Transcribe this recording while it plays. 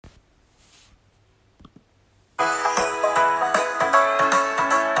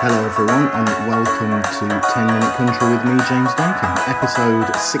Hello everyone and welcome to 10 Minute Country with me, James Duncan,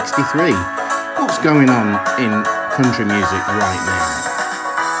 episode 63. What's going on in country music right now?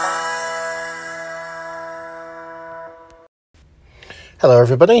 Hello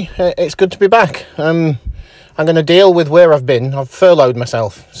everybody, it's good to be back. I'm going to deal with where I've been. I've furloughed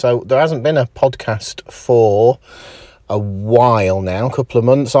myself, so there hasn't been a podcast for a while now, a couple of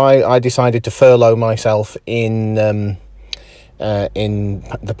months. I decided to furlough myself in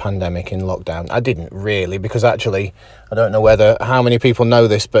the pandemic, in lockdown. I didn't really, because actually, I don't know how many people know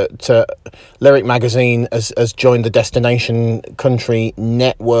this, but Lyric Magazine has joined the Destination Country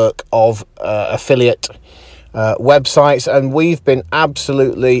network of affiliate websites, and we've been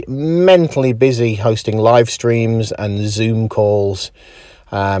absolutely mentally busy hosting live streams and Zoom calls.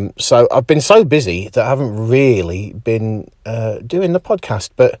 So I've been so busy that I haven't really been doing the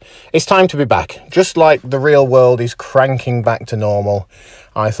podcast, but it's time to be back. Just like the real world is cranking back to normal,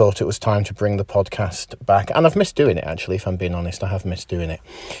 I thought it was time to bring the podcast back. And I've missed doing it, actually, if I'm being honest. I have missed doing it.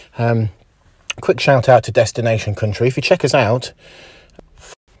 Quick shout out to Destination Country. If you check us out,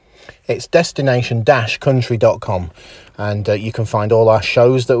 it's destination-country.com, and you can find all our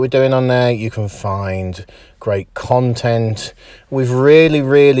shows that we're doing on there. You can find great content. We've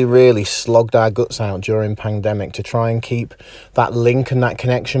really slogged our guts out during pandemic to try and keep that link and that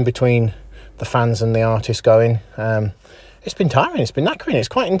connection between the fans and the artists going. It's been tiring, it's been knackering, it's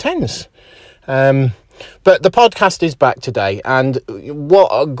quite intense. But the podcast is back today, and what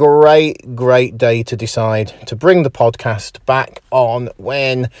a great day to decide to bring the podcast back on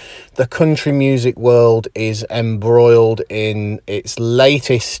when the country music world is embroiled in its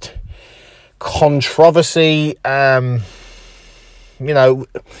latest controversy.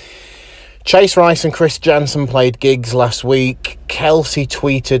 Chase Rice and Chris Janson played gigs last week. Kelsey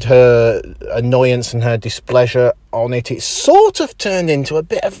tweeted her annoyance and her displeasure on it. It sort of turned into a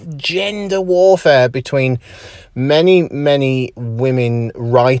bit of gender warfare between many women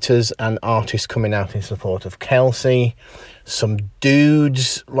writers and artists coming out in support of Kelsey. Some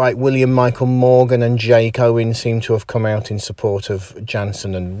dudes like William Michael Morgan and Jake Owen seem to have come out in support of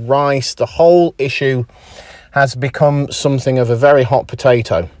Janson and Rice. The whole issue has become something of a very hot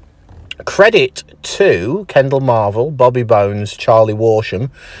potato. Credit to Kendall Marvel, Bobby Bones, Charlie Warsham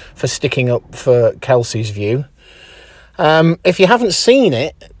for sticking up for Kelsey's view. If you haven't seen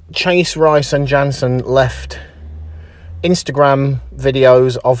it, Chase Rice and Janson left Instagram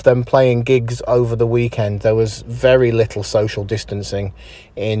videos of them playing gigs over the weekend. There was very little social distancing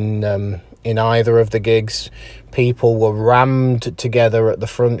in either of the gigs. People were rammed together at the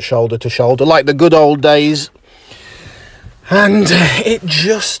front, shoulder to shoulder, like the good old days. And it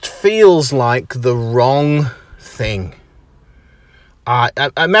just feels like the wrong thing.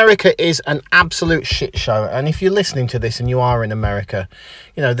 America is an absolute shit show. And if you're listening to this and you are in America,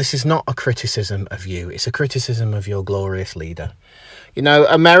 this is not a criticism of you. It's a criticism of your glorious leader.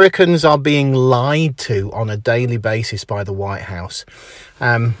 Americans are being lied to on a daily basis by the White House,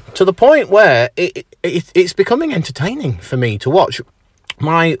 to the point where it's becoming entertaining for me to watch.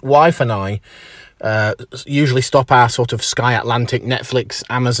 My wife and I usually stop our sort of Sky Atlantic, Netflix,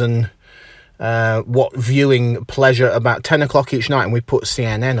 Amazon viewing pleasure about 10 o'clock each night, and we put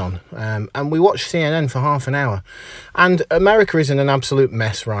CNN on, and we watch CNN for half an hour. And America is in an absolute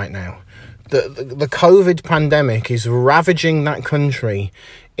mess right now. The COVID pandemic is ravaging that country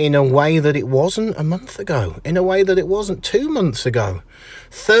in a way that it wasn't a month ago, in a way that it wasn't 2 months ago.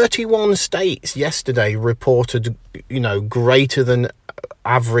 31 states yesterday reported, greater than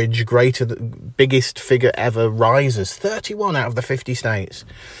average, biggest figure ever rises. 31 out of the 50 states.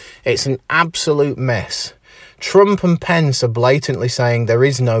 It's an absolute mess. Trump and Pence are blatantly saying there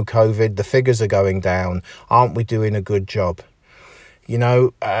is no COVID, the figures are going down, aren't we doing a good job?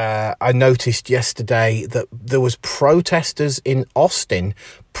 I noticed yesterday that there was protesters in Austin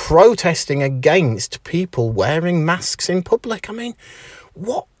protesting against people wearing masks in public. I mean,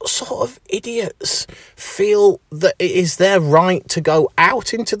 what sort of idiots feel that it is their right to go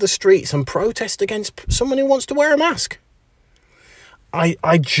out into the streets and protest against someone who wants to wear a mask?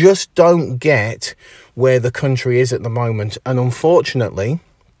 I just don't get where the country is at the moment. And unfortunately,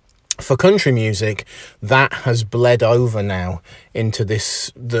 for country music, that has bled over now into the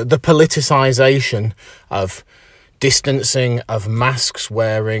politicization of distancing, of masks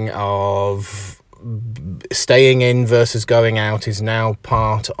wearing, of staying in versus going out is now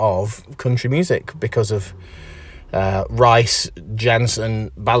part of country music because of Rice,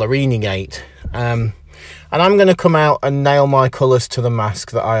 Janson, Ballerini Gate. And I'm going to come out and nail my colours to the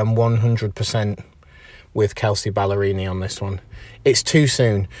mast that I am 100% with Kelsey Ballerini on this one. It's too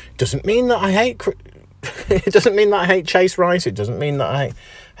soon. Doesn't mean that I hate. It doesn't mean that I hate Chase Rice. It doesn't mean that I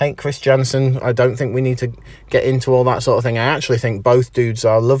hate Chris Janson. I don't think we need to get into all that sort of thing. I actually think both dudes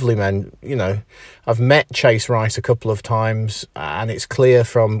are lovely men. You know, I've met Chase Rice a couple of times, and it's clear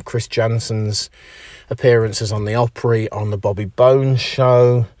from Chris Janson's appearances on the Opry, on the Bobby Bones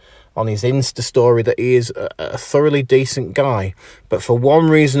show, on his Insta story, that he is a thoroughly decent guy. But for one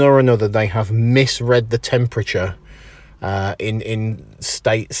reason or another, they have misread the temperature in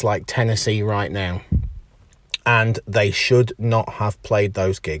states like Tennessee right now. And they should not have played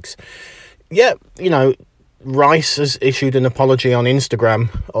those gigs. Yeah, you know, Rice has issued an apology on Instagram,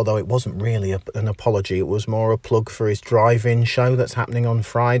 although it wasn't really an apology. It was more a plug for his drive-in show that's happening on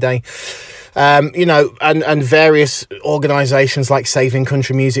Friday. You know, and various organisations like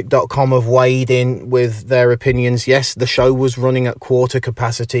SavingCountryMusic.com have weighed in with their opinions. Yes, the show was running at quarter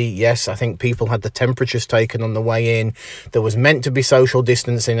capacity. Yes, I think people had the temperatures taken on the way in. There was meant to be social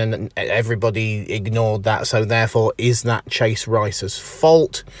distancing, and everybody ignored that. So therefore, is that Chase Rice's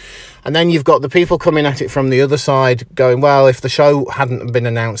fault? And then you've got the people coming at it from the other side going, well, if the show hadn't been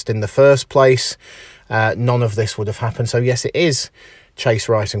announced in the first place, none of this would have happened. So yes, it is Chase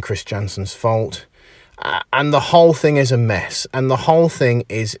Rice and Chris Janson's fault. And the whole thing is a mess. And the whole thing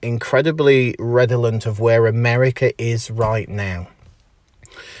is incredibly redolent of where America is right now.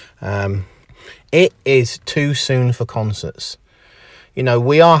 It is too soon for concerts. You know,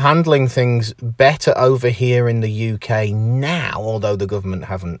 we are handling things better over here in the UK now, although the government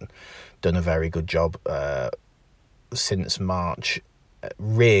haven't done a very good job since March,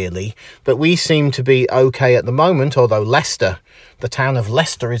 really. But we seem to be okay at the moment, although Leicester, the town of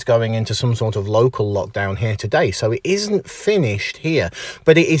Leicester, is going into some sort of local lockdown here today. So it isn't finished here,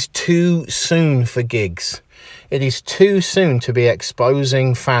 but it is too soon for gigs. It is too soon to be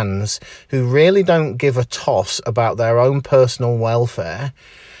exposing fans who really don't give a toss about their own personal welfare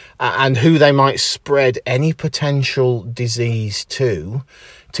and who they might spread any potential disease to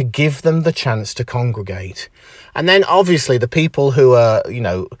give them the chance to congregate. And then obviously the people who are, you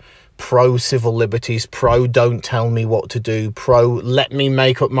know, pro civil liberties, pro don't tell me what to do, pro let me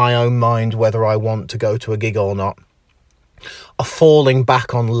make up my own mind whether I want to go to a gig or not, are falling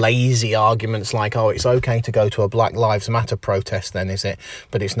back on lazy arguments like, oh, it's okay to go to a Black Lives Matter protest then, is it?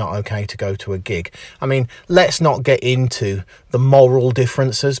 But it's not okay to go to a gig. I mean, let's not get into the moral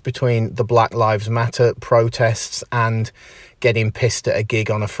differences between the Black Lives Matter protests and getting pissed at a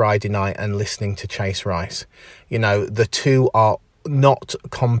gig on a Friday night and listening to Chase Rice. You know, the two are not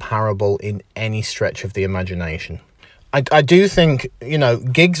comparable in any stretch of the imagination. I do think, you know,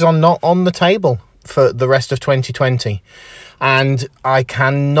 gigs are not on the table for the rest of 2020, and I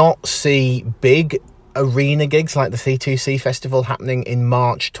cannot see big arena gigs like the C2C festival happening in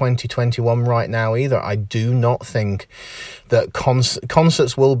March 2021 right now either. I do not think that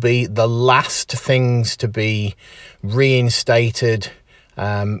concerts will be the last things to be reinstated,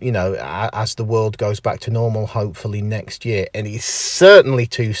 you know, as the world goes back to normal, hopefully next year. And it's certainly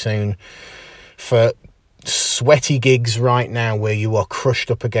too soon for sweaty gigs right now where you are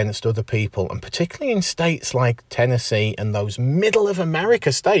crushed up against other people, and particularly in states like Tennessee and those middle of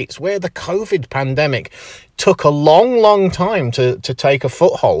America states where the COVID pandemic took a long time to take a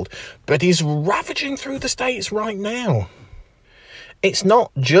foothold, but is ravaging through the states right now. It's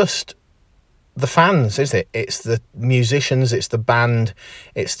not just the fans, is it? It's the musicians, it's the band,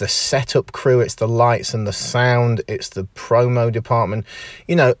 it's the setup crew, it's the lights and the sound, it's the promo department.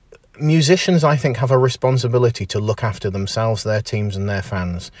 You know, musicians, I think, have a responsibility to look after themselves, their teams and their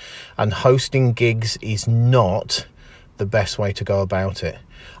fans. And hosting gigs is not the best way to go about it.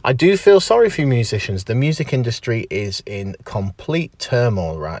 I do feel sorry for musicians. The music industry is in complete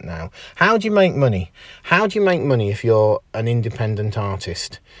turmoil right now. How do you make money? How do you make money if you're an independent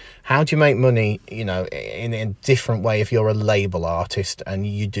artist? How do you make money, you know, in a different way if you're a label artist and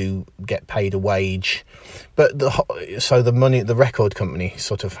you do get paid a wage? But the record company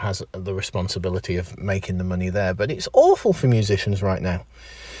sort of has the responsibility of making the money there. But it's awful for musicians right now.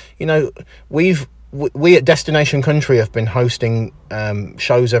 You know, we at Destination Country have been hosting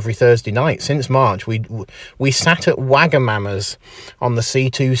shows every Thursday night since March. We sat at Wagamama's on the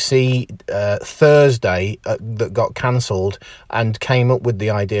C2C Thursday that got cancelled and came up with the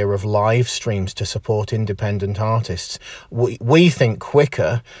idea of live streams to support independent artists. We think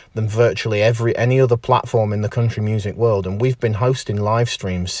quicker than virtually any other platform in the country music world, and we've been hosting live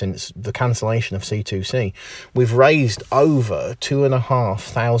streams since the cancellation of C2C. We've raised over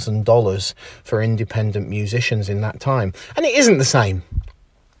 $2,500 for independent musicians in that time, and it isn't the same.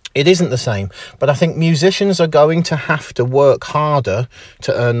 It isn't the same, but I think musicians are going to have to work harder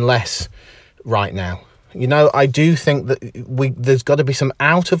to earn less right now. You know, I do think that there's got to be some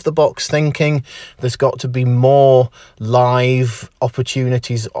out-of-the-box thinking. There's got to be more live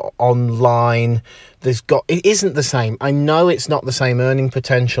opportunities online. It isn't the same. I know it's not the same earning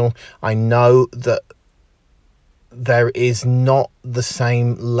potential. I know that there is not the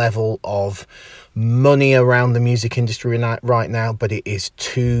same level of money around the music industry right now, but it is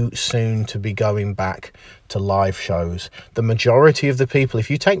too soon to be going back to live shows. The majority of the people, if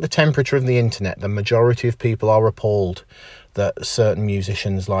you take the temperature of the internet, the majority of people are appalled that certain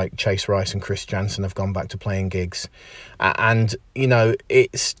musicians like Chase Rice and Chris Janson have gone back to playing gigs. And, you know,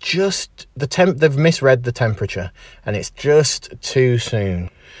 it's just they've misread the temperature, and it's just too soon.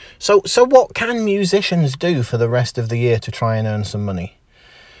 So what can musicians do for the rest of the year to try and earn some money?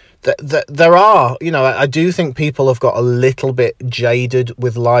 There are, you know, I do think people have got a little bit jaded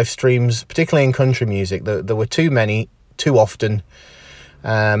with live streams, particularly in country music. There were too many, too often.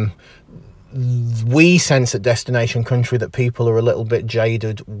 We sense at Destination Country that people are a little bit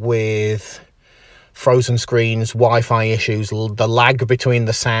jaded with frozen screens, Wi-Fi issues, the lag between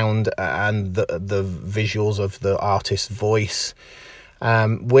the sound and the visuals of the artist's voice.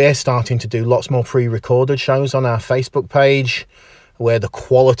 We're starting to do lots more pre-recorded shows on our Facebook page, where the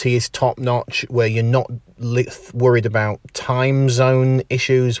quality is top-notch, where you're not worried about time zone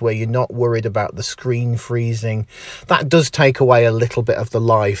issues, where you're not worried about the screen freezing. That does take away a little bit of the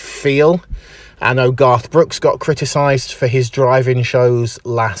live feel. I know Garth Brooks got criticised for his drive-in shows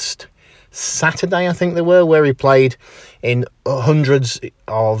last Saturday, I think they were, where he played in hundreds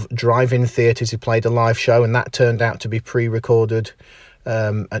of drive-in theatres. He played a live show, and that turned out to be pre-recorded,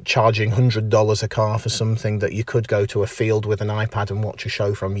 at charging $100 a car for something that you could go to a field with an iPad and watch a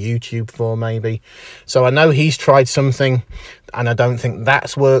show from YouTube for, maybe. So I know he's tried something, and I don't think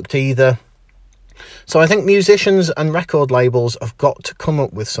that's worked either. So I think musicians and record labels have got to come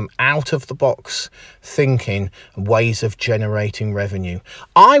up with some out-of-the-box thinking and ways of generating revenue.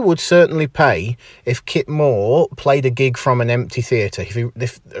 I would certainly pay if Kip Moore played a gig from an empty theatre.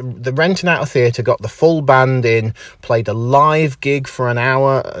 If the Renting Out a Theatre got the full band in, played a live gig for an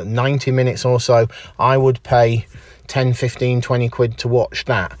hour, 90 minutes or so, I would pay 10, 15, 20 quid to watch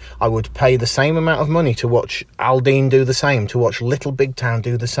that. I would pay the same amount of money to watch Aldine do the same, to watch Little Big Town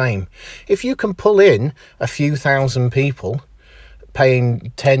do the same. If you can pull in a few thousand people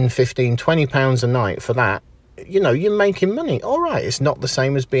paying 10, 15, 20 pounds a night for that, you know, you're making money. All right, it's not the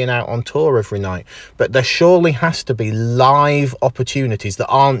same as being out on tour every night, but there surely has to be live opportunities that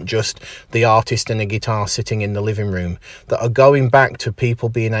aren't just the artist and a guitar sitting in the living room, that are going back to people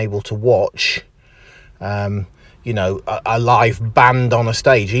being able to watch you know, a live band on a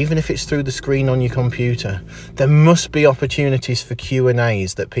stage, even if it's through the screen on your computer. There must be opportunities for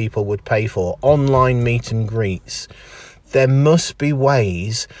Q&As that people would pay for, online meet and greets. There must be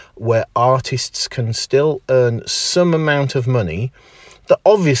ways where artists can still earn some amount of money that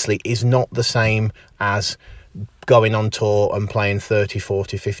obviously is not the same as going on tour and playing 30,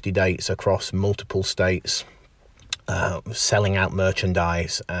 40, 50 dates across multiple states. Selling out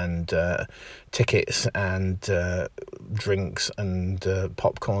merchandise and tickets and drinks and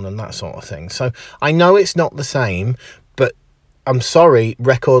popcorn and that sort of thing. So I know it's not the same, but I'm sorry,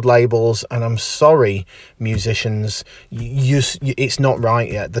 record labels, and I'm sorry, musicians, it's not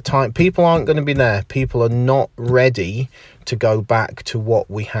right yet. The time, people aren't going to be there. People are not ready to go back to what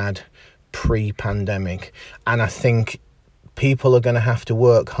we had pre-pandemic. And I think people are going to have to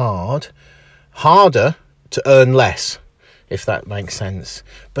work harder to earn less, if that makes sense.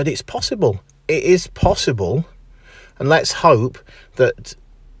 But it's possible. It is possible. And let's hope that,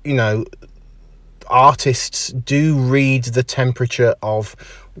 you know, artists do read the temperature of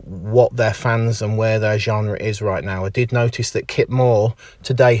what their fans and where their genre is right now. I did notice that Kip Moore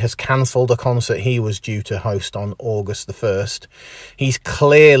today has cancelled a concert he was due to host on August the 1st. He's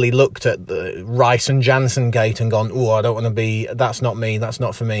clearly looked at the Rice and Janson gate and gone, oh, I don't want to be, that's not me, that's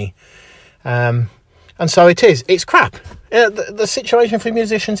not for me. And so it's crap. The situation for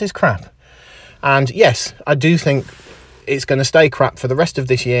musicians is crap. And yes, I do think it's going to stay crap for the rest of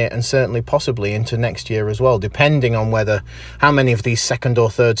this year, and certainly possibly into next year as well, depending on how many of these second or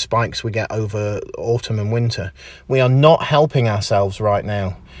third spikes we get over autumn and winter. We are not helping ourselves right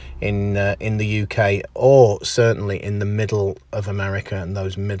now in the UK, or certainly in the middle of America and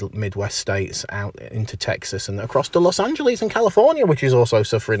those Midwest states out into Texas and across to Los Angeles and California, which is also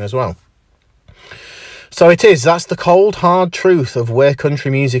suffering as well. So that's the cold, hard truth of where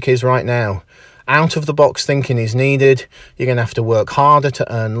country music is right now. Out-of-the-box thinking is needed. You're going to have to work harder to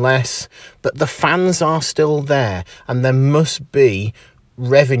earn less. But the fans are still there, and there must be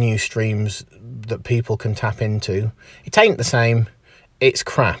revenue streams that people can tap into. It ain't the same. It's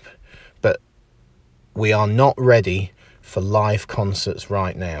crap. But we are not ready for live concerts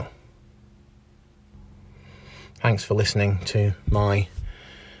right now. Thanks for listening to my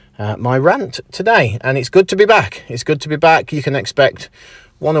rant today, and it's good to be back. It's good to be back. You can expect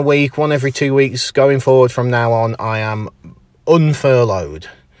one a week, one every 2 weeks going forward from now on. I am unfurloughed.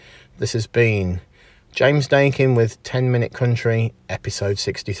 This has been James Dakin with 10 Minute Country, episode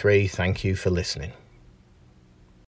 63. Thank you for listening.